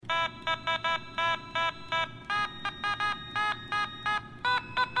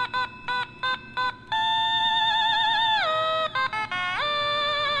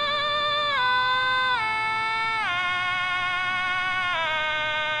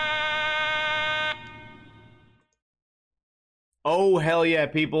Oh, hell yeah,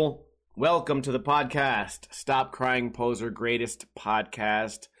 people. Welcome to the podcast, Stop Crying Poser Greatest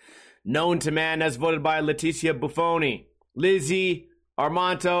Podcast, known to man as voted by Leticia Buffoni, Lizzie,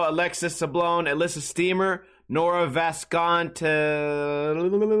 Armanto, Alexis Sablone, Alyssa Steamer, Nora Vasconte,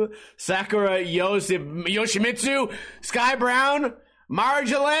 Sakura Yoshimitsu, Sky Brown,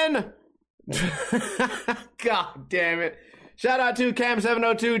 Marjolaine. God damn it. Shout out to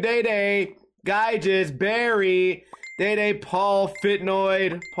Cam702, Day Day, Gyges, Barry, Day Day, Paul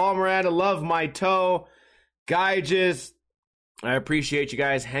Fitnoid, Paul Miranda, Love My Toe, Gyges. I appreciate you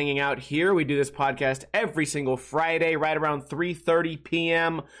guys hanging out here. We do this podcast every single Friday, right around 3:30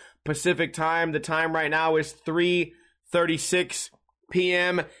 p.m. Pacific time. The time right now is 3:36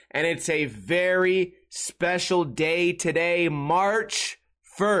 p.m. and it's a very special day today, March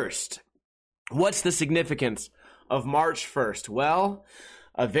 1st. What's the significance of March 1st? Well,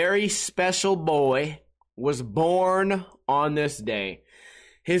 a very special boy was born on this day.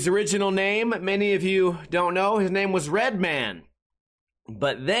 His original name, many of you don't know, his name was Redman.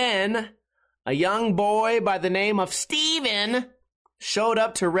 But then, a young boy by the name of Steven showed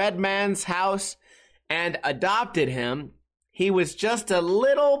up to Redman's house and adopted him. He was just a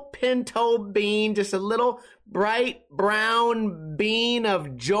little pinto bean, just a little bright brown bean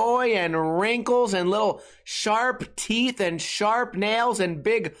of joy and wrinkles and little sharp teeth and sharp nails and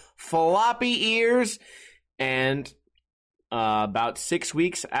big floppy ears. And about 6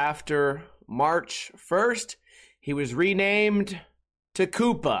 weeks after March 1st, he was renamed to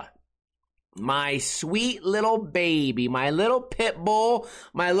Koopa. My sweet little baby, my little pit bull,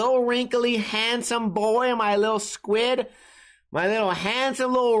 my little wrinkly handsome boy, my little squid, my little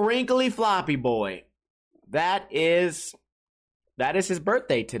handsome little wrinkly floppy boy. That is his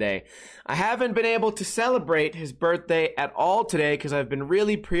birthday today. I haven't been able to celebrate his birthday at all today because I've been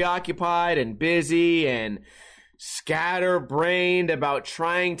really preoccupied and busy and scatterbrained about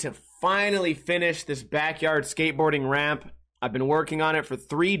trying to finally finish this backyard skateboarding ramp. I've been working on it for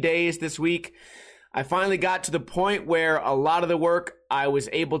 3 days this week. I finally got to the point where a lot of the work I was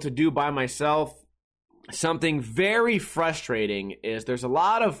able to do by myself. Something very frustrating is there's a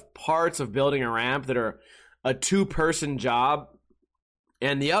lot of parts of building a ramp that are a two-person job.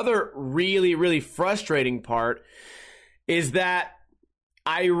 And the other really, really frustrating part is that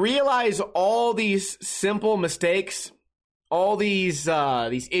I realize all these simple mistakes, all these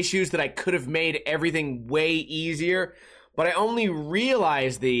issues that I could have made everything way easier, but I only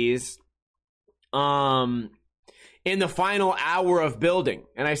realize these in the final hour of building.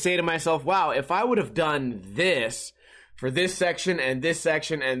 And I say to myself, wow, if I would have done this for this section and this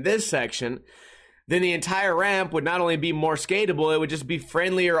section and this section, then the entire ramp would not only be more skatable, it would just be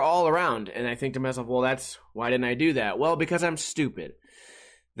friendlier all around. And I think to myself, well, why didn't I do that? Well, because I'm stupid.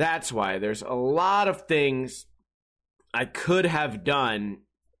 That's why. There's a lot of things I could have done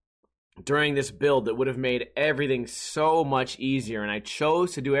during this build that would have made everything so much easier. And I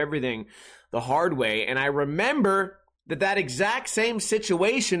chose to do everything the hard way. And I remember that exact same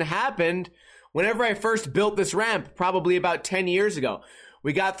situation happened whenever I first built this ramp, probably about 10 years ago.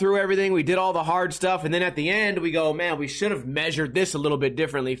 We got through everything, we did all the hard stuff, and then at the end, we go, man, we should have measured this a little bit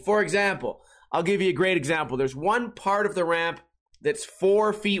differently. For example, I'll give you a great example. There's one part of the ramp that's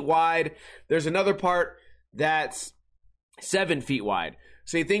 4 feet wide. There's another part that's 7 feet wide.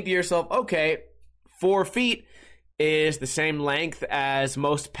 So you think to yourself, okay, 4 feet is the same length as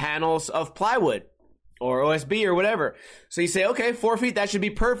most panels of plywood or OSB or whatever. So you say, okay, 4 feet, that should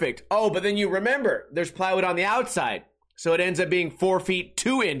be perfect. Oh, but then you remember there's plywood on the outside. So it ends up being 4 feet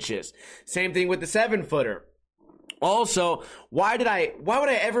 2 inches. Same thing with the 7-footer. Also, why would I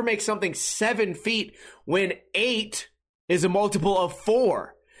ever make something 7 feet when 8 is a multiple of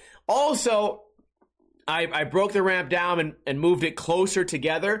 4? Also, I broke the ramp down and moved it closer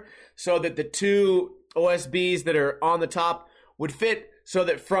together so that the two OSBs that are on the top would fit, so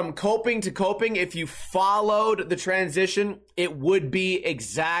that from coping to coping, if you followed the transition, it would be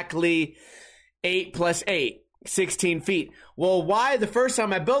exactly 8 plus 8. 16 feet. Well, why the first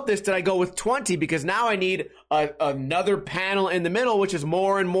time I built this did I go with 20? Because now I need another panel in the middle, which is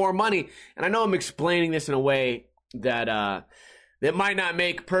more and more money. And I know I'm explaining this in a way that might not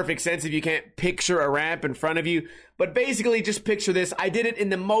make perfect sense if you can't picture a ramp in front of you. But basically, just picture this. I did it in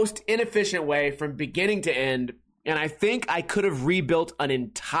the most inefficient way from beginning to end. And I think I could have rebuilt an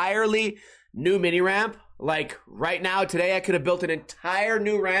entirely new mini ramp. Like right now, today, I could have built an entire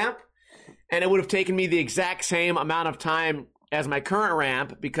new ramp. And it would have taken me the exact same amount of time as my current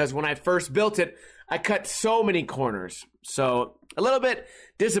ramp, because when I first built it, I cut so many corners. So a little bit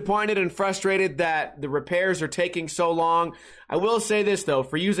disappointed and frustrated that the repairs are taking so long. I will say this, though.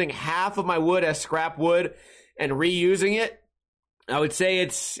 For using half of my wood as scrap wood and reusing it, I would say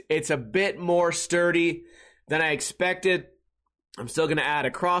it's a bit more sturdy than I expected. I'm still going to add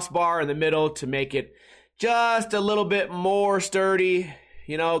a crossbar in the middle to make it just a little bit more sturdy.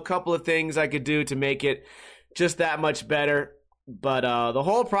 You know, a couple of things I could do to make it just that much better. But the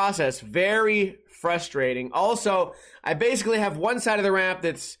whole process, very frustrating. Also, I basically have one side of the ramp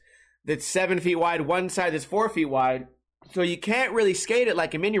that's 7 feet wide, one side that's 4 feet wide. So you can't really skate it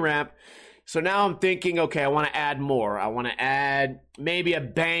like a mini ramp. So now I'm thinking, okay, I want to add more. I want to add maybe a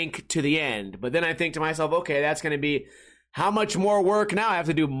bank to the end. But then I think to myself, okay, that's going to be how much more work now? I have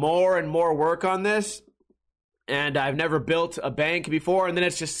to do more and more work on this. And I've never built a bank before. And then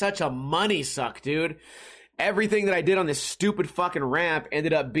it's just such a money suck, dude. Everything that I did on this stupid fucking ramp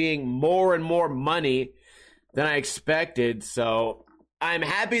ended up being more and more money than I expected. So I'm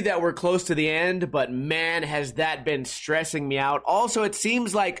happy that we're close to the end, but man, has that been stressing me out. Also, it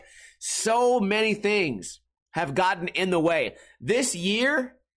seems like so many things have gotten in the way. This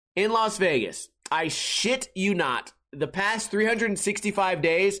year in Las Vegas, I shit you not, the past 365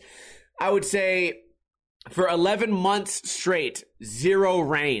 days, I would say for 11 months straight, 0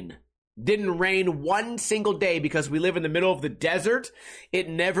 rain. Didn't rain one single day because we live in the middle of the desert. It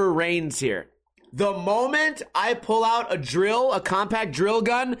never rains here. The moment I pull out a compact drill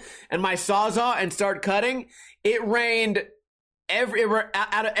gun and my Sawzall and start cutting, it rained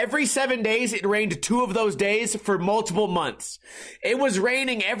out of every 7 days, it rained 2 of those days for multiple months. It was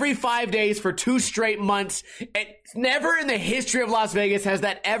raining every 5 days for 2 straight months. It's never in the history of Las Vegas has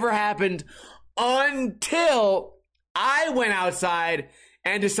that ever happened until I went outside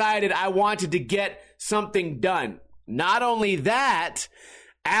and decided I wanted to get something done. Not only that,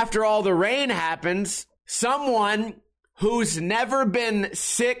 after all the rain happens, someone who's never been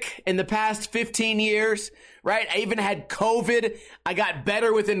sick in the past 15 years, right? I even had COVID. I got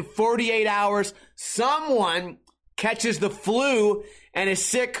better within 48 hours. Someone catches the flu and is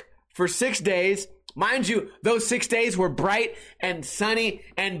sick for 6 days. Mind you, those 6 days were bright and sunny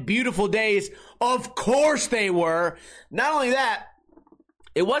and beautiful days. Of course they were. Not only that,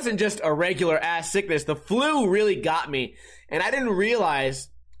 it wasn't just a regular ass sickness. The flu really got me. And I didn't realize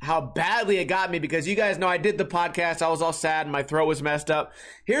how badly it got me because you guys know I did the podcast. I was all sad and my throat was messed up.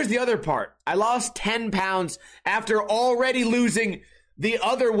 Here's the other part. I lost 10 pounds after already losing the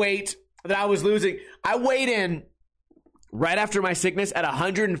other weight that I was losing. I weighed in right after my sickness at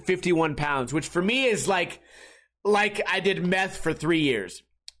 151 pounds, which for me is like I did meth for 3 years.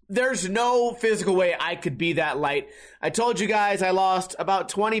 There's no physical way I could be that light. I told you guys I lost about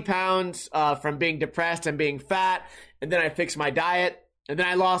 20 pounds from being depressed and being fat, and then I fixed my diet. And then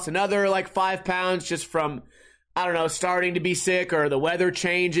I lost another 5 pounds just from, I don't know, starting to be sick or the weather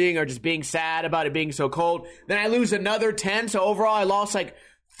changing or just being sad about it being so cold. Then I lose another 10. So overall, I lost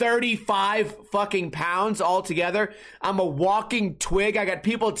 35 fucking pounds altogether. I'm a walking twig. I got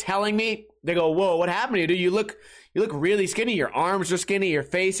people telling me, they go, whoa, what happened to you? Dude, you look really skinny. Your arms are skinny. Your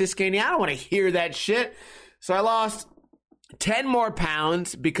face is skinny. I don't want to hear that shit. So I lost 10 more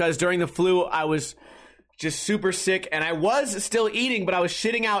pounds because during the flu, I was just super sick, and I was still eating, but I was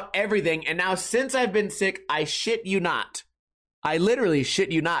shitting out everything. And now since I've been sick, I shit you not. I literally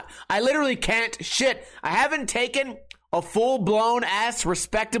shit you not. I literally can't shit. I haven't taken a full-blown ass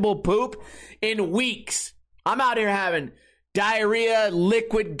respectable poop in weeks. I'm out here having diarrhea,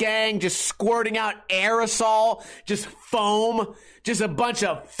 liquid gang, just squirting out aerosol, just foam, just a bunch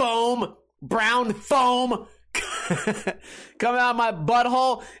of foam, brown foam coming out of my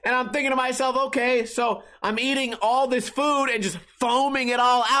butthole. And I'm thinking to myself, okay, so I'm eating all this food and just foaming it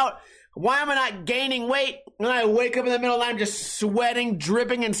all out. Why am I not gaining weight? And I wake up in the middle of the night, I'm just sweating,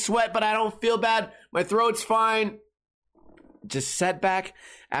 dripping in sweat, but I don't feel bad. My throat's fine. Just setback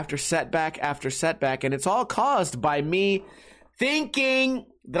after setback after setback. And it's all caused by me thinking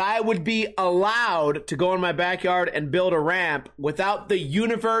that I would be allowed to go in my backyard and build a ramp without the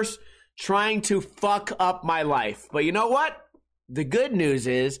universe trying to fuck up my life. But you know what? The good news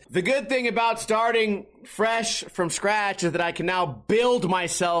is, the good thing about starting fresh from scratch is that I can now build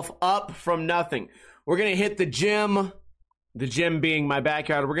myself up from nothing. We're going to hit the gym being my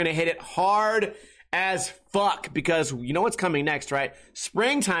backyard. We're going to hit it hard as fuck because you know what's coming next, right?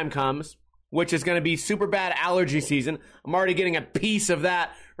 Springtime comes, which is going to be super bad allergy season. I'm already getting a piece of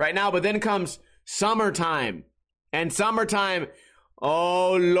that right now, but then comes summertime. And summertime,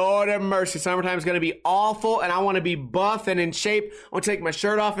 oh, Lord have mercy. Summertime is going to be awful, and I want to be buff and in shape. I want to take my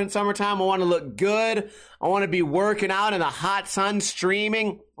shirt off in summertime. I want to look good. I want to be working out in the hot sun,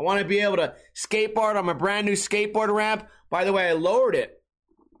 streaming. I want to be able to skateboard on my brand new skateboard ramp. By the way, I lowered it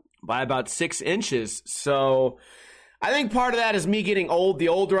by about 6 inches. So I think part of that is me getting old. The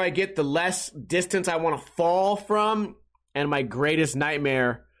older I get, the less distance I want to fall from. And my greatest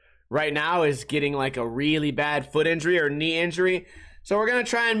nightmare right now is getting like a really bad foot injury or knee injury. So we're going to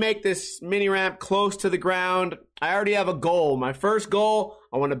try and make this mini ramp close to the ground. I already have a goal. My first goal,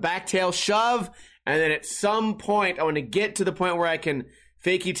 I want to backtail shove. And then at some point, I want to get to the point where I can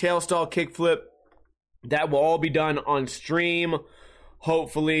fakie tail stall kickflip. That will all be done on stream,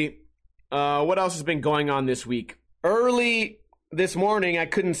 hopefully. What else has been going on this week? Early this morning, I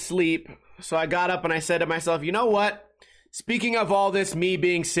couldn't sleep. So I got up and I said to myself, you know what? Speaking of all this, me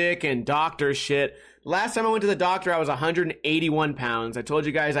being sick and doctor shit, last time I went to the doctor, I was 181 pounds. I told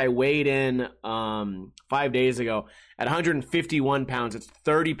you guys I weighed in 5 days ago at 151 pounds. It's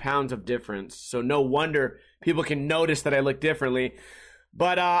 30 pounds of difference. So no wonder people can notice that I look differently.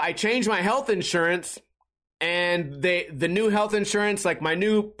 But I changed my health insurance, and the new health insurance, like my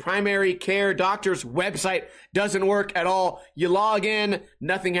new primary care doctor's website, doesn't work at all. You log in,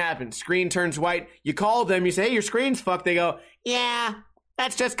 nothing happens. Screen turns white. You call them, you say, hey, your screen's fucked. They go, yeah,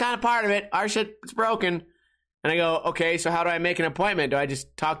 that's just kind of part of it. Our shit's broken. And I go, okay, so how do I make an appointment? Do I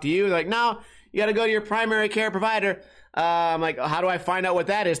just talk to you? They're like, no, you got to go to your primary care provider. I'm like, how do I find out what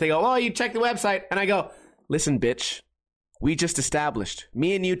that is? They go, oh, you check the website. And I go, listen, bitch, we just established,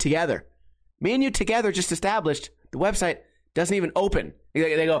 me and you together just established the website doesn't even open.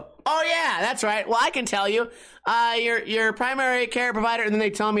 They go, oh yeah, that's right. Well, I can tell you, your primary care provider. And then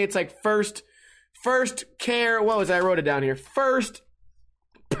they tell me it's like first care. What was it? I wrote it down here. First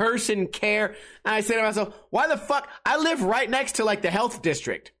person care. And I say to myself, why the fuck? I live right next to like the health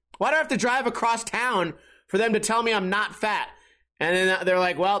district. Why do I have to drive across town for them to tell me I'm not fat? And then they're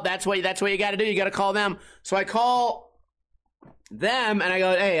like, well, that's what you got to do. You got to call them. So I call them and I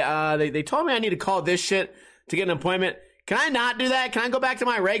go, hey, they told me I need to call this shit to get an appointment. Can I not do that? Can I go back to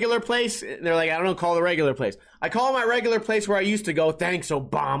my regular place? And they're like, I don't know, call the regular place. I call my regular place where I used to go. Thanks,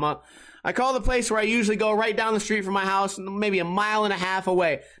 Obama. I call the place where I usually go, right down the street from my house, maybe a mile and a half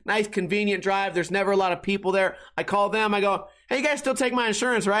away. Nice, convenient drive. There's never a lot of people there. I call them. I go, hey, you guys still take my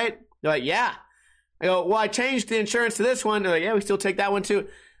insurance, right? They're like, yeah. I go, well, I changed the insurance to this one. They're like, yeah, we still take that one too.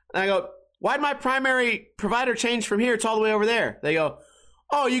 And I go, why'd my primary provider change from here? It's all the way over there. They go,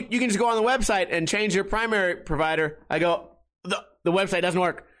 oh, you can just go on the website and change your primary provider. I go, the website doesn't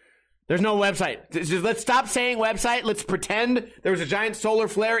work. There's no website. Just, let's stop saying website. Let's pretend there was a giant solar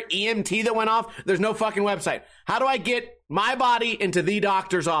flare EMT that went off. There's no fucking website. How do I get my body into the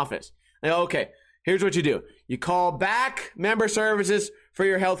doctor's office? They go, okay, here's what you do. You call back member services for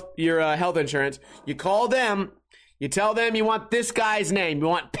your health insurance. You call them. You tell them you want this guy's name. You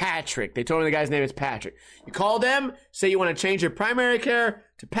want Patrick. They told me the guy's name is Patrick. You call them, say you want to change your primary care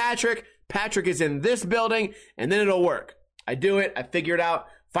to Patrick. Patrick is in this building, and then it'll work. I do it. I figure it out.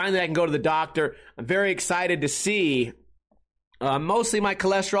 Finally, I can go to the doctor. I'm very excited to see mostly my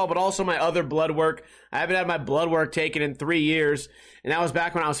cholesterol, but also my other blood work. I haven't had my blood work taken in 3 years, and that was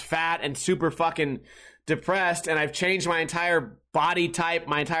back when I was fat and super fucking depressed, and I've changed my entire body type,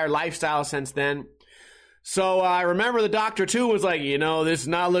 my entire lifestyle since then. So I remember the doctor, too, was like, you know, this is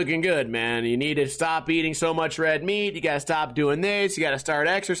not looking good, man. You need to stop eating so much red meat. You got to stop doing this. You got to start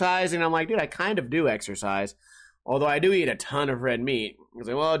exercising. I'm like, dude, I kind of do exercise, although I do eat a ton of red meat. He's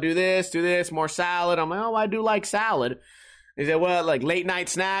like, well, do this, more salad. I'm like, oh, I do like salad. He said, well, like late night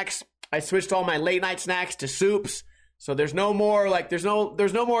snacks. I switched all my late night snacks to soups. So there's no more, like, there's no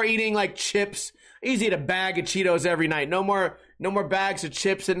more eating like chips. I used to eat a bag of Cheetos every night. No more bags of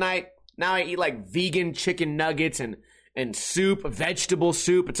chips at night. Now I eat like vegan chicken nuggets and soup, vegetable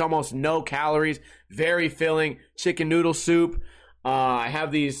soup. It's almost no calories, very filling. Chicken noodle soup. I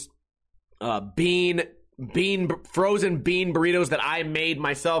have these frozen bean burritos that I made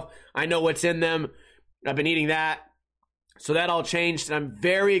myself. I know what's in them. I've been eating that. So that all changed, and I'm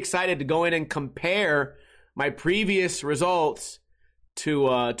very excited to go in and compare my previous results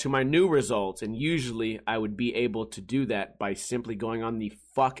to my new results. And usually I would be able to do that by simply going on the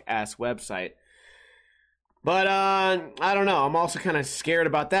fuck-ass website. But I don't know. I'm also kind of scared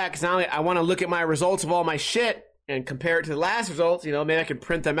about that because now I want to look at my results of all my shit and compare it to the last results. You know, maybe I could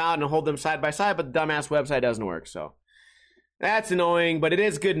print them out and hold them side by side, but the dumbass website doesn't work. So that's annoying, but it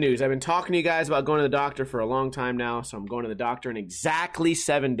is good news. I've been talking to you guys about going to the doctor for a long time now, so I'm going to the doctor in exactly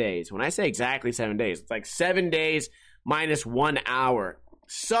 7 days. When I say exactly 7 days, it's like 7 days minus 1 hour.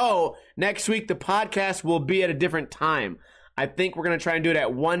 So next week, the podcast will be at a different time. I think we're going to try and do it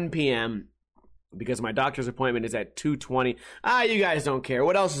at 1 p.m. because my doctor's appointment is at 2:20. You guys don't care.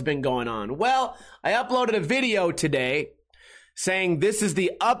 What else has been going on? Well, I uploaded a video today saying this is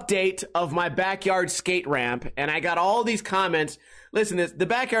the update of my backyard skate ramp, and I got all these comments. Listen, the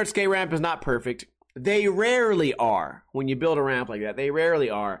backyard skate ramp is not perfect. They rarely are when you build a ramp like that. They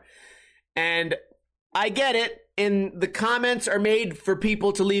rarely are. And I get it. And the comments are made for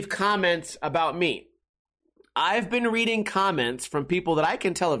people to leave comments about me. I've been reading comments from people that I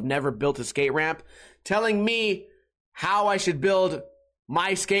can tell have never built a skate ramp, telling me how I should build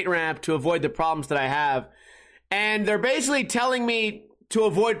my skate ramp to avoid the problems that I have. And they're basically telling me to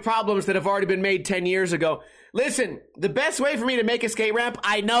avoid problems that have already been made 10 years ago. Listen, the best way for me to make a skate ramp,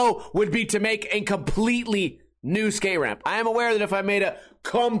 I know, would be to make a completely new skate ramp. I am aware that if I made a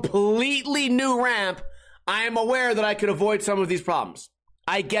completely new ramp, I am aware that I could avoid some of these problems.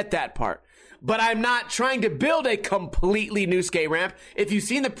 I get that part. But I'm not trying to build a completely new skate ramp. If you've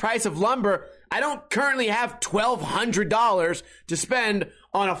seen the price of lumber, I don't currently have $1,200 to spend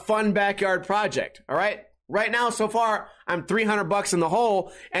on a fun backyard project. All right? Right now, so far, I'm $300 in the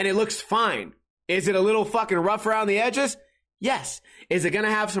hole, and it looks fine. Is it a little fucking rough around the edges? Yes. Is it going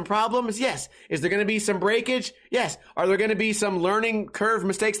to have some problems? Yes. Is there going to be some breakage? Yes. Are there going to be some learning curve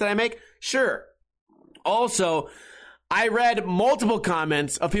mistakes that I make? Sure. Also, I read multiple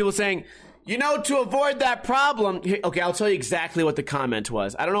comments of people saying, you know, to avoid that problem. Okay, I'll tell you exactly what the comment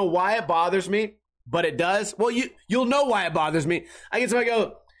was. I don't know why it bothers me, but it does. Well, you'll know why it bothers me. I get somebody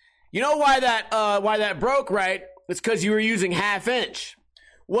go, you know why that broke, right? It's because you were using 1/2 inch.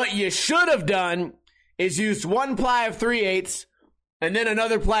 What you should have done is used 1 ply of 3/8 and then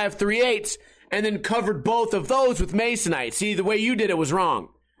another ply of 3/8 and then covered both of those with masonite. See, the way you did it was wrong.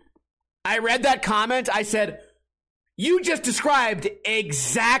 I read that comment. I said, you just described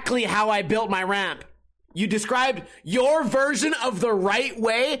exactly how I built my ramp. You described your version of the right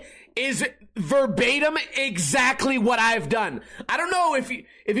way is verbatim exactly what I've done. I don't know if you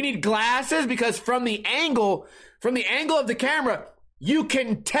need glasses, because from the angle of the camera, you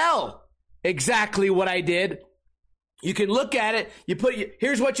can tell exactly what I did. You can look at it.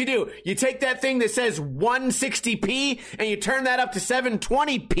 Here's what you do. You take that thing that says 160p and you turn that up to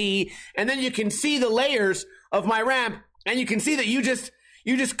 720p, and then you can see the layers of my ramp, and you can see that you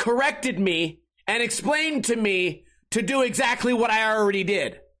just corrected me and explained to me to do exactly what I already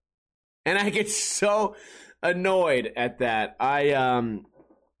did. And I get so annoyed at that. I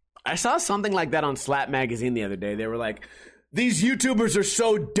saw something like that on Slap Magazine the other day. They were like, these YouTubers are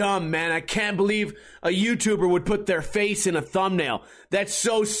so dumb, man. I can't believe a YouTuber would put their face in a thumbnail. That's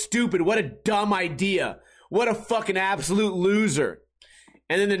so stupid. What a dumb idea. What a fucking absolute loser.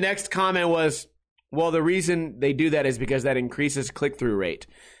 And then the next comment was, well, the reason they do that is because that increases click-through rate.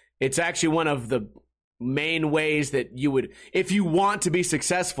 It's actually one of the main ways that you would, if you want to be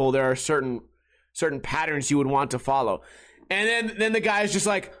successful, there are certain patterns you would want to follow. And then the guy's just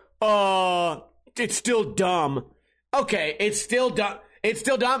like, it's still dumb. Okay, it's still dumb. It's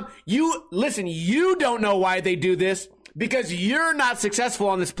still dumb. You don't know why they do this because you're not successful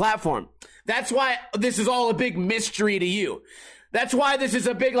on this platform. That's why this is all a big mystery to you. That's why this is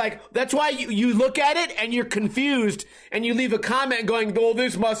a big, that's why you look at it and you're confused and you leave a comment going, well,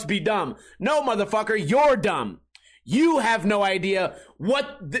 this must be dumb. No, motherfucker, you're dumb. You have no idea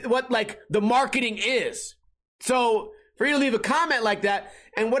what the marketing is. So for you to leave a comment like that,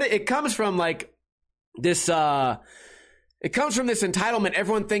 and what it comes from, this, it comes from this entitlement.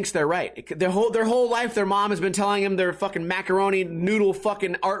 Everyone thinks they're right. Their whole life, their mom has been telling them their fucking macaroni noodle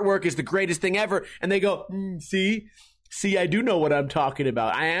fucking artwork is the greatest thing ever. And they go, see, I do know what I'm talking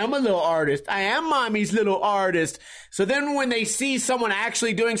about. I am a little artist. I am mommy's little artist. So then when they see someone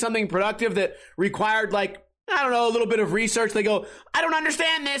actually doing something productive that required, I don't know, a little bit of research, they go, I don't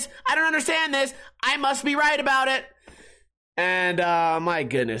understand this. I don't understand this. I must be right about it. And, my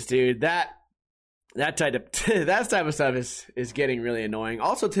goodness, dude, that type of stuff is getting really annoying.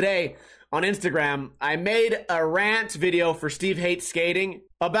 Also today on Instagram, I made a rant video for Steve Hates Skating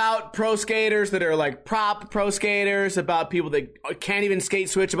about pro skaters that are prop pro skaters, about people that can't even skate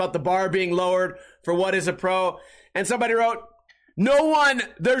switch, about the bar being lowered for what is a pro. And somebody wrote,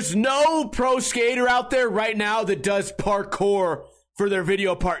 there's no pro skater out there right now that does parkour for their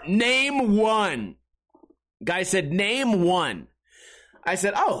video part. Name one. Guy said, name one. I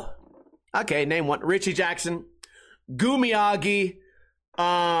said, oh, okay, name one. Richie Jackson, Gu Miyagi,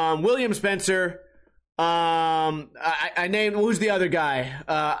 William Spencer. I named, who's the other guy?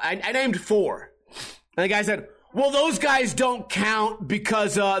 I named 4. And the guy said, well, those guys don't count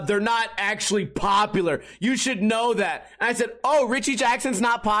because they're not actually popular. You should know that. And I said, oh, Richie Jackson's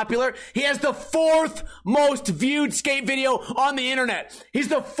not popular? He has the 4th most viewed skate video on the internet. He's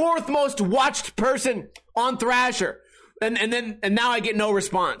the 4th most watched person on Thrasher. And now I get no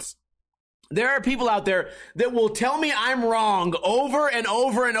response. There are people out there that will tell me I'm wrong over and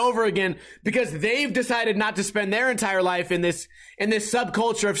over and over again because they've decided not to spend their entire life in this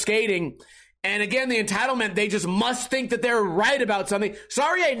subculture of skating. And again, the entitlement, they just must think that they're right about something.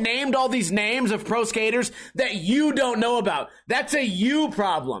 Sorry I named all these names of pro skaters that you don't know about. That's a you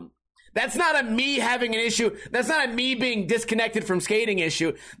problem. That's not a me having an issue. That's not a me being disconnected from skating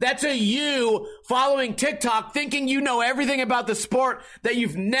issue. That's a you following TikTok thinking you know everything about the sport that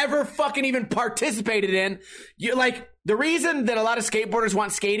you've never fucking even participated in. You like, the reason that a lot of skateboarders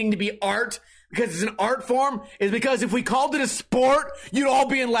want skating to be art, because it's an art form, is because if we called it a sport, you'd all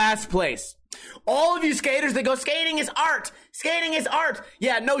be in last place. All of you skaters that go, skating is art. Skating is art.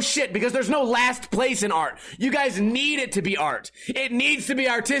 Yeah, no shit, because there's no last place in art. You guys need it to be art. It needs to be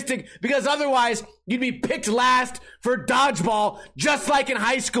artistic, because otherwise you'd be picked last for dodgeball, just like in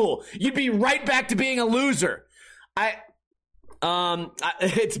high school. You'd be right back to being a loser.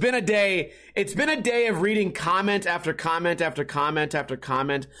 It's been a day. It's been a day of reading comment after comment after comment after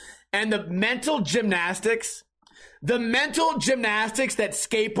comment, and the mental gymnastics that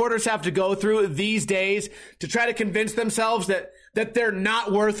skateboarders have to go through these days to try to convince themselves that they're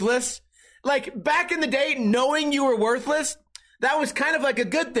not worthless. Like, back in the day, knowing you were worthless, that was kind of like a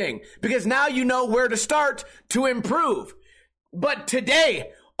good thing, because now you know where to start to improve. But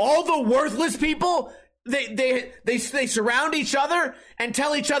today, all the worthless people, they surround each other and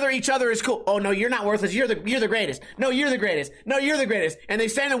tell each other is cool. Oh no, you're not worthless. You're the greatest. No, you're the greatest. No, you're the greatest. And they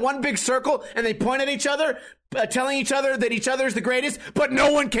stand in one big circle and they point at each other, telling each other that each other is the greatest, but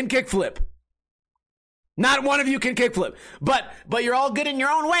no one can kickflip. Not one of you can kickflip. But you're all good in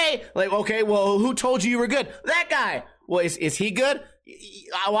your own way. Like, okay, well, who told you were good? That guy. Well, is he good?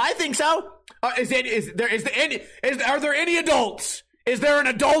 Well, I think so. Are there any adults? Is there an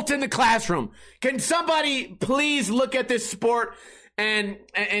adult in the classroom? Can somebody please look at this sport and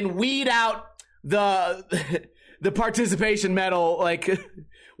weed out the participation medal, like,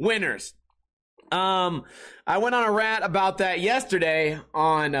 winners? I went on a rant about that yesterday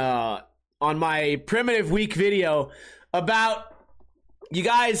on my Primitive Week video about, you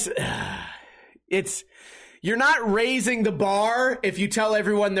guys, you're not raising the bar if you tell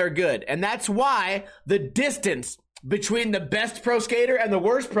everyone they're good. And that's why the distance between the best pro skater and the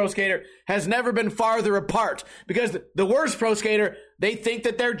worst pro skater has never been farther apart, because the worst pro skater, they think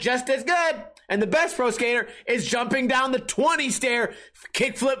that they're just as good, and the best pro skater is jumping down the 20 stair,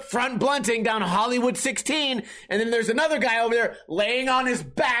 kickflip front blunting down Hollywood 16, and then there's another guy over there laying on his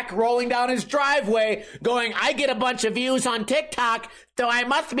back, rolling down his driveway, going, I get a bunch of views on TikTok, so I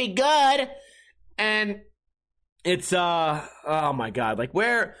must be good. And it's oh my god, like,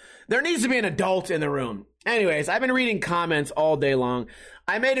 where there needs to be an adult in the room. Anyways, I've been reading comments all day long.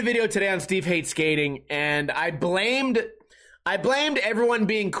 I made a video today on Steve Hates Skating, and I blamed everyone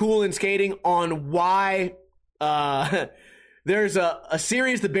being cool in skating on why there's a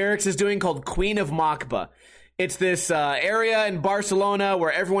series the Barracks is doing called Queen of Machba. It's this area in Barcelona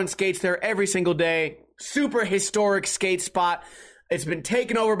where everyone skates there every single day. Super historic skate spot. It's been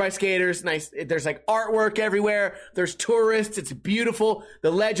taken over by skaters. Nice. There's like artwork everywhere. There's tourists. It's beautiful. The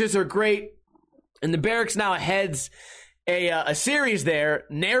ledges are great. And the Barracks now heads a series there,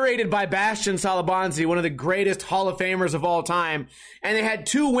 narrated by Bastian Salabanzi, one of the greatest Hall of Famers of all time. And they had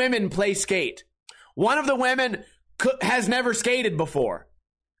two women play skate. One of the women has never skated before.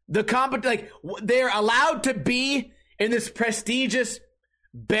 They're allowed to be in this prestigious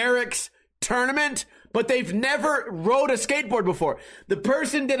Barracks tournament, but they've never rode a skateboard before. The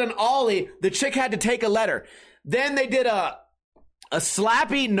person did an ollie. The chick had to take a letter. Then they did a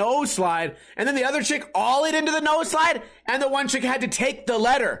slappy nose slide, and then the other chick ollied into the nose slide, and the one chick had to take the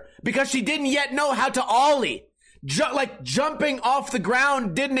letter because she didn't yet know how to ollie. Jumping off the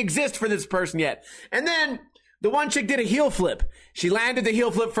ground didn't exist for this person yet. And then the one chick did a heel flip. She landed the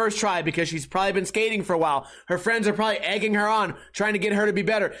heel flip first try because she's probably been skating for a while. Her friends are probably egging her on, trying to get her to be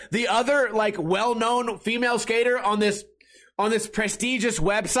better. The other, well-known female skater on this prestigious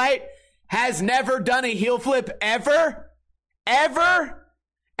website has never done a heel flip ever.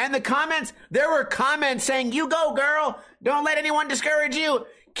 And there were comments saying, you go, girl. Don't let anyone discourage you.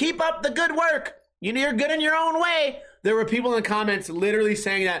 Keep up the good work. You're good in your own way. There were people in the comments literally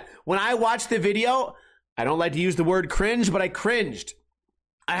saying that. When I watched the video, I don't like to use the word cringe, but I cringed.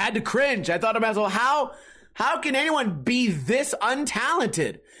 I had to cringe. I thought to myself, how can anyone be this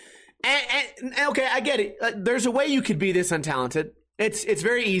untalented? And okay, I get it. There's a way you could be this untalented. It's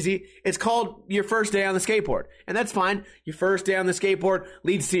very easy. It's called your first day on the skateboard. And that's fine. Your first day on the skateboard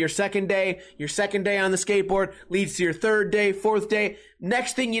leads to your second day. Your second day on the skateboard leads to your third day, fourth day.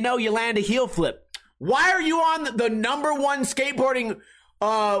 Next thing you know, you land a heel flip. Why are you on the number one skateboarding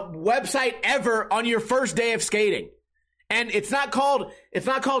website ever on your first day of skating? And it's not called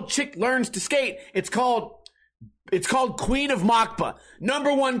Chick Learns to Skate. It's called It's called Queen of Machba.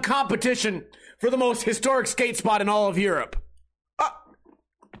 #1 competition for the most historic skate spot in all of Europe.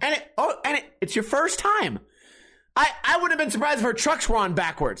 It's your first time. I wouldn't have been surprised if her trucks were on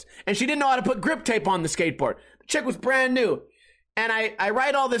backwards and she didn't know how to put grip tape on the skateboard. The chick was brand new. And I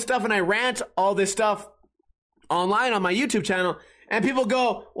write all this stuff and I rant all this stuff online on my YouTube channel. And people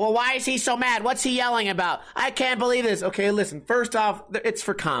go, well, why is he so mad? What's he yelling about? I can't believe this. Okay, listen, first off, it's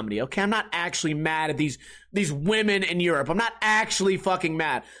for comedy, okay? I'm not actually mad at these women in Europe. I'm not actually fucking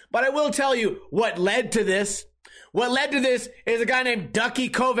mad. But I will tell you what led to this. What led to this is a guy named Ducky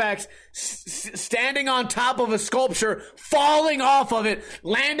Kovacs standing on top of a sculpture, falling off of it,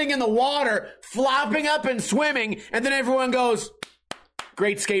 landing in the water, flopping up and swimming, and then everyone goes,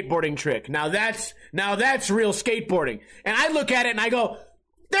 great skateboarding trick. Now that's real skateboarding. And I look at it and I go,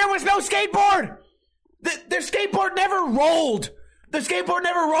 there was no skateboard. Their skateboard never rolled. The skateboard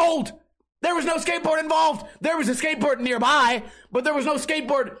never rolled. There was no skateboard involved. There was a skateboard nearby, but there was no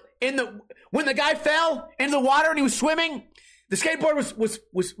skateboard when the guy fell into the water and he was swimming, the skateboard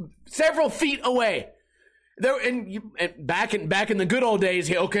was several feet away. There and back in the good old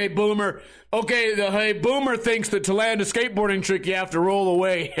days, okay, Boomer. Okay, hey, Boomer thinks that to land a skateboarding trick you have to roll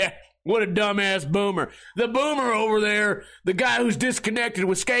away. What a dumbass Boomer. The Boomer over there, the guy who's disconnected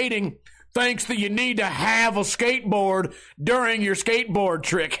with skating, thinks that you need to have a skateboard during your skateboard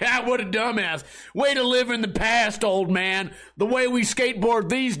trick. What a dumbass. Way to live in the past, old man. The way we skateboard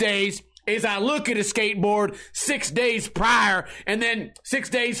these days is I look at a skateboard 6 days prior, and then 6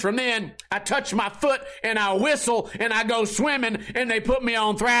 days from then, I touch my foot, and I whistle, and I go swimming, and they put me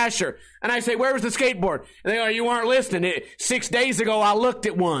on Thrasher. And I say, where was the skateboard? And they go, you weren't listening. 6 days ago, I looked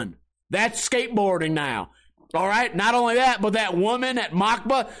at one. That's skateboarding now. All right? Not only that, but that woman at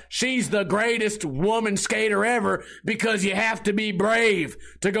Machba, she's the greatest woman skater ever because you have to be brave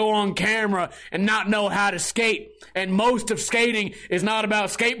to go on camera and not know how to skate. And most of skating is not about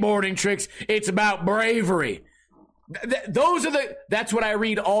skateboarding tricks. It's about bravery. That's what I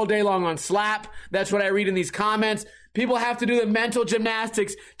read all day long on Slap. That's what I read in these comments. People have to do the mental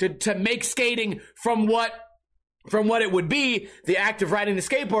gymnastics to make skating from what it would be, the act of riding the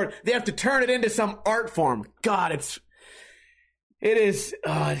skateboard. They have to turn it into some art form. God, it is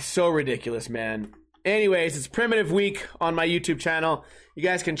so ridiculous, man. Anyways, it's Primitive Week on my YouTube channel. You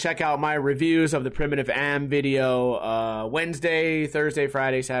guys can check out my reviews of the Primitive Am video Wednesday, Thursday,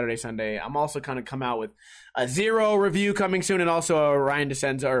 Friday, Saturday, Sunday. I'm also going to come out with a Zero review coming soon, and also a Ryan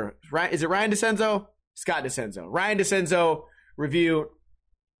DeCenzo, or is it Ryan DeCenzo? Scott DeCenzo. Ryan DeCenzo review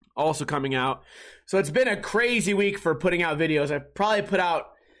also coming out. So it's been a crazy week for putting out videos. I probably put out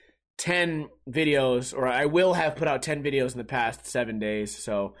 10 videos, or I will have put out 10 videos in the past 7 days.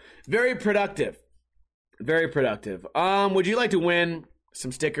 So very productive. Very productive. Would you like to win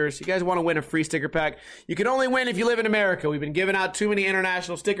some stickers? You guys want to win a free sticker pack? You can only win if you live in America. We've been giving out too many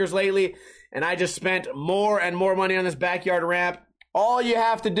international stickers lately, and I just spent more and more money on this backyard ramp. All you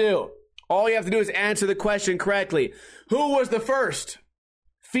have to do is answer the question correctly. Who was the first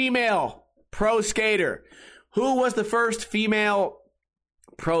female pro skater? Who was the first female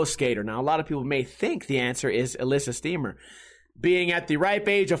pro skater? Now, a lot of people may think the answer is Alyssa Steamer. Being at the ripe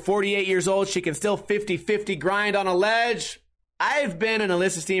age of 48 years old, she can still 50-50 grind on a ledge. I've been an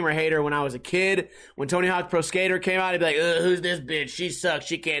Alyssa Steamer hater when I was a kid. When Tony Hawk's Pro Skater came out, I'd be like, who's this bitch? She sucks.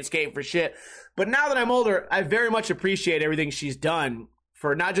 She can't skate for shit. But now that I'm older, I very much appreciate everything she's done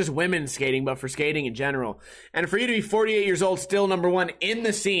for not just women skating, but for skating in general. And for you to be 48 years old, still number one in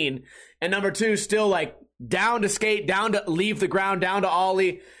the scene, and number two, still like down to skate, down to leave the ground, down to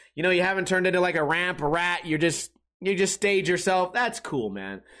ollie. You know, you haven't turned into like a ramp rat. You just stage yourself. That's cool,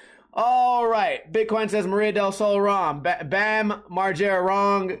 man. All right. Bitcoin says Maria del Sol wrong. Bam Margera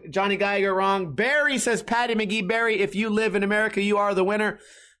wrong. Johnny Geiger wrong. Barry says Patty McGee. Barry, if you live in America, you are the winner.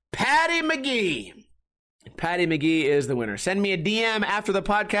 Patty McGee. Patty McGee is the winner. Send me a DM after the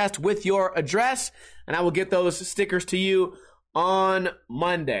podcast with your address, and I will get those stickers to you on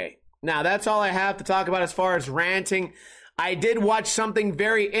Monday. Now, that's all I have to talk about as far as ranting. I did watch something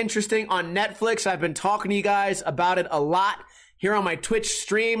very interesting on Netflix. I've been talking to you guys about it a lot here on my Twitch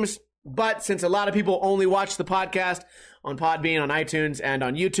streams, but since a lot of people only watch the podcast on Podbean, on iTunes, and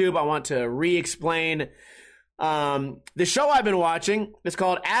on YouTube, I want to re-explain the show I've been watching. Is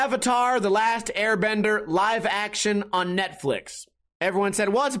called Avatar: The Last Airbender live action on Netflix. Everyone said,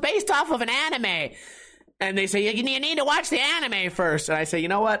 well, it's based off of an anime. And they say, you need to watch the anime first. And I say, you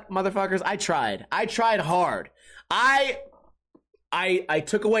know what, motherfuckers? I tried hard. I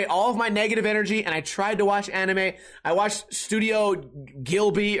took away all of my negative energy and I tried to watch anime. I watched Studio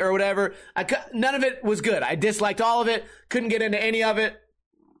Gilby or whatever. None of it was good. I disliked all of it. Couldn't get into any of it.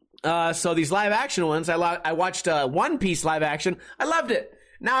 So these live action ones, I watched One Piece live action. I loved it.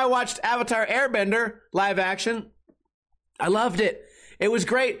 Now I watched Avatar Airbender live action. I loved it. It was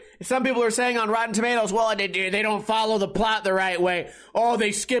great. Some people are saying on Rotten Tomatoes, well, they don't follow the plot the right way. Oh,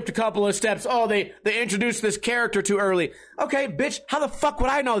 they skipped a couple of steps. Oh, they introduced this character too early. Okay, bitch, how the fuck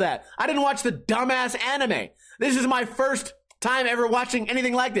would I know that? I didn't watch the dumbass anime. This is my first time ever watching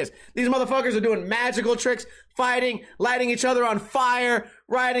anything like this. These motherfuckers are doing magical tricks, fighting, lighting each other on fire,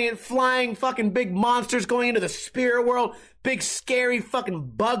 riding and flying fucking big monsters going into the spirit world, big scary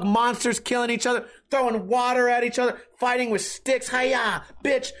fucking bug monsters killing each other, throwing water at each other, fighting with sticks. Hiya,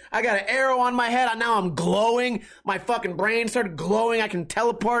 bitch, I got an arrow on my head. Now I'm glowing. My fucking brain started glowing. I can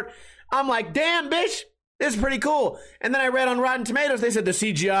teleport. I'm like, damn, bitch, this is pretty cool. And then I read on Rotten Tomatoes, they said the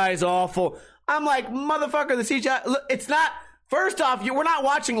CGI is awful. I'm like, motherfucker, the CGI, look, it's not. First off, we're not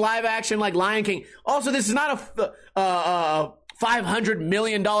watching live action like Lion King. Also, this is not a $500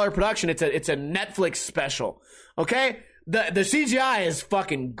 million production. It's a Netflix special. Okay? The CGI is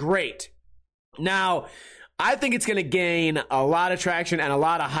fucking great. Now, I think it's going to gain a lot of traction and a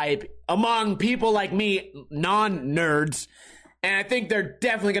lot of hype among people like me, non-nerds. And I think they're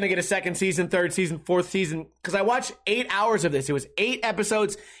definitely going to get a second season, third season, fourth season. Because I watched 8 hours of this. It was 8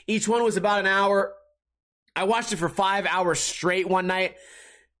 episodes. Each one was about an hour. I watched it for 5 hours straight one night,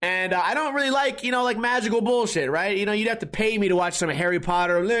 and I don't really like magical bullshit, right? You'd have to pay me to watch some Harry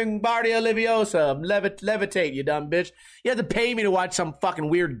Potter, Wingardium Leviosa, levitate, you dumb bitch. You have to pay me to watch some fucking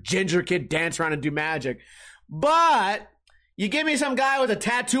weird ginger kid dance around and do magic. But you give me some guy with a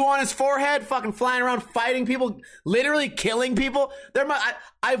tattoo on his forehead, fucking flying around fighting people, literally killing people.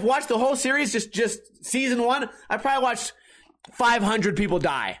 I've watched the whole series, just season 1. I probably watched 500 people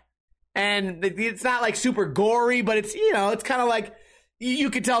die. And it's not like super gory, but it's, it's kind of like you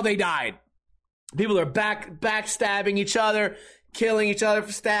could tell they died. People are backstabbing each other, killing each other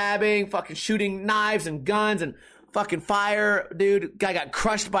for stabbing, fucking shooting knives and guns and fucking fire. Dude, guy got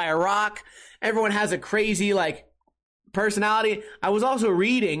crushed by a rock. Everyone has a crazy, personality. I was also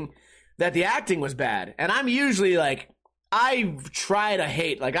reading that the acting was bad. And I'm usually I try to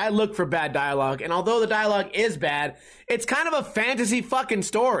hate. I look for bad dialogue. And although the dialogue is bad, it's kind of a fantasy fucking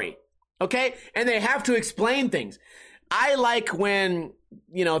story. Okay? And they have to explain things. I like when,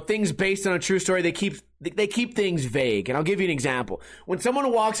 things based on a true story, they keep things vague. And I'll give you an example. When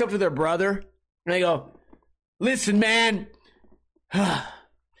someone walks up to their brother and they go, listen, man,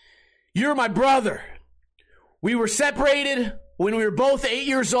 you're my brother. We were separated when we were both 8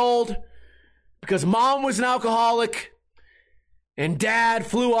 years old because mom was an alcoholic and dad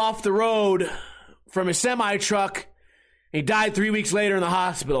flew off the road from a semi-truck. He died 3 weeks later in the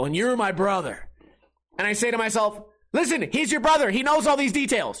hospital, and you're my brother. And I say to myself, listen, he's your brother. He knows all these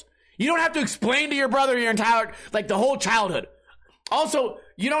details. You don't have to explain to your brother your entire, the whole childhood. Also,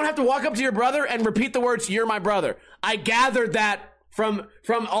 you don't have to walk up to your brother and repeat the words, you're my brother. I gathered that from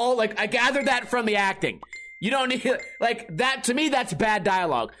I gathered that from the acting. You don't need, that, to me, that's bad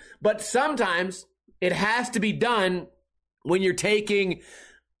dialogue. But sometimes it has to be done when you're taking,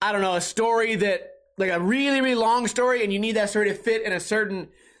 a story that, a really, really long story, and you need that story to fit in a certain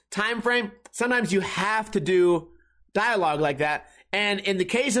time frame. Sometimes you have to do dialogue like that. And in the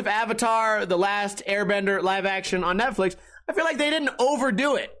case of Avatar, The Last Airbender live action on Netflix, I feel like they didn't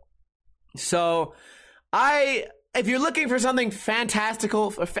overdo it. So if you're looking for something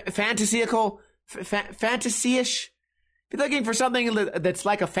fantastical, fantasy-ish, if you're looking for something that's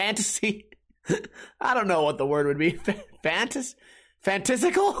like a fantasy, I don't know what the word would be.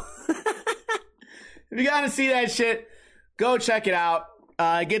 Fantasical? If you gotta see that shit, go check it out.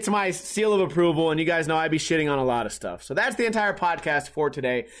 Get to my seal of approval, and you guys know I be shitting on a lot of stuff. So that's the entire podcast for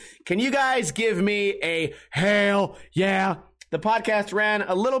today. Can you guys give me a hell yeah? The podcast ran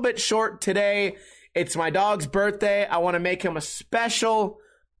a little bit short today. It's my dog's birthday. I want to make him a special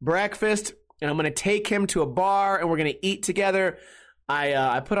breakfast, and I'm going to take him to a bar, and we're going to eat together.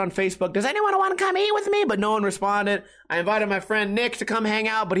 I put on Facebook, does anyone want to come eat with me? But no one responded. I invited my friend Nick to come hang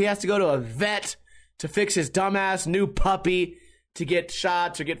out, but he has to go to a vet to fix his dumbass new puppy to get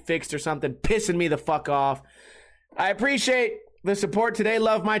shots or get fixed or something, pissing me the fuck off. I appreciate the support today.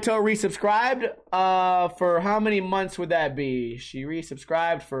 Love My Toe resubscribed. For how many months would that be? She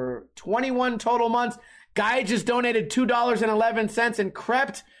resubscribed for 21 total months. Guy just donated $2.11, and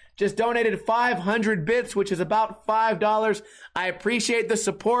Crept just donated 500 bits, which is about $5. I appreciate the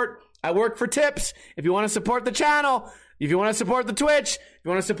support. I work for tips. If you want to support the channel, if you want to support the Twitch, if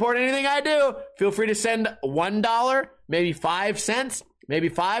you want to support anything I do, feel free to send $1, maybe 5 cents, maybe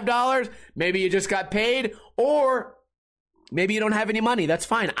 $5. Maybe you just got paid, or maybe you don't have any money. That's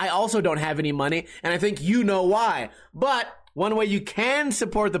fine. I also don't have any money, and I think you know why. But One way you can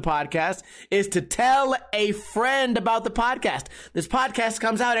support the podcast is to tell a friend about the podcast. This podcast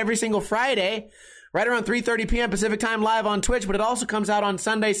comes out every single Friday, right around 3:30 p.m. Pacific time, live on Twitch, but it also comes out on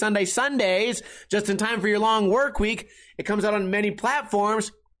Sundays, just in time for your long work week. It comes out on many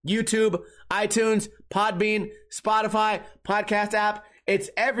platforms: YouTube, iTunes, Podbean, Spotify, podcast app. It's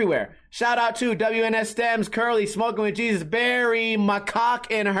everywhere. Shout out to WNS Stems, Curly, Smoking with Jesus, Barry, my cock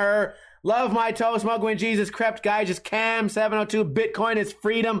in her, Love My Toe, Smoking with Jesus, Crept Guy, just Cam, 702, Bitcoin is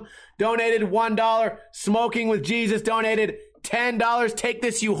freedom, donated $1, Smoking with Jesus, donated $10. Take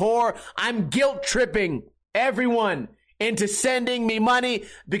this, you whore. I'm guilt tripping everyone into sending me money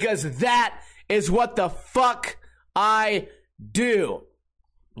because that is what the fuck I do.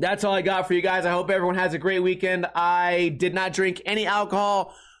 That's all I got for you guys. I hope everyone has a great weekend. I did not drink any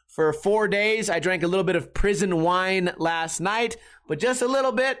alcohol for 4 days. I drank a little bit of prison wine last night, but just a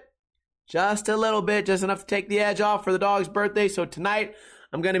little bit, just enough to take the edge off for the dog's birthday. So tonight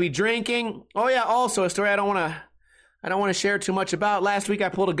I'm going to be drinking. Oh yeah, also a story I don't want to share too much about. Last week I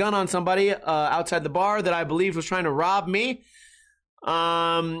pulled a gun on somebody outside the bar that I believed was trying to rob me.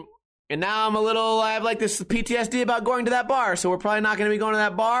 And now I have like this PTSD about going to that bar. So we're probably not going to be going to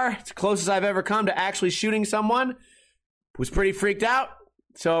that bar. It's the closest I've ever come to actually shooting someone. Was pretty freaked out.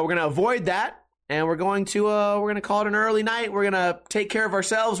 So we're going to avoid that. And we're going to call it an early night. We're going to take care of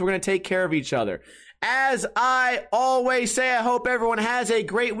ourselves. We're going to take care of each other. As I always say, I hope everyone has a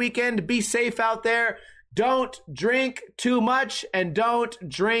great weekend. Be safe out there. Don't drink too much and don't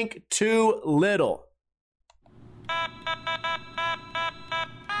drink too little.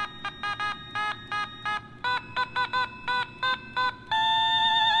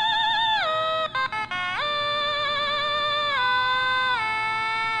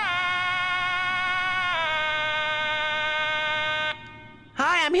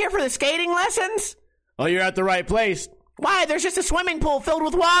 Hi, I'm here for the skating lessons. Oh, you're at the right place. Why? There's just a swimming pool filled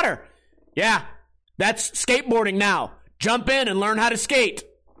with water. Yeah, that's skateboarding now. Jump in and learn how to skate.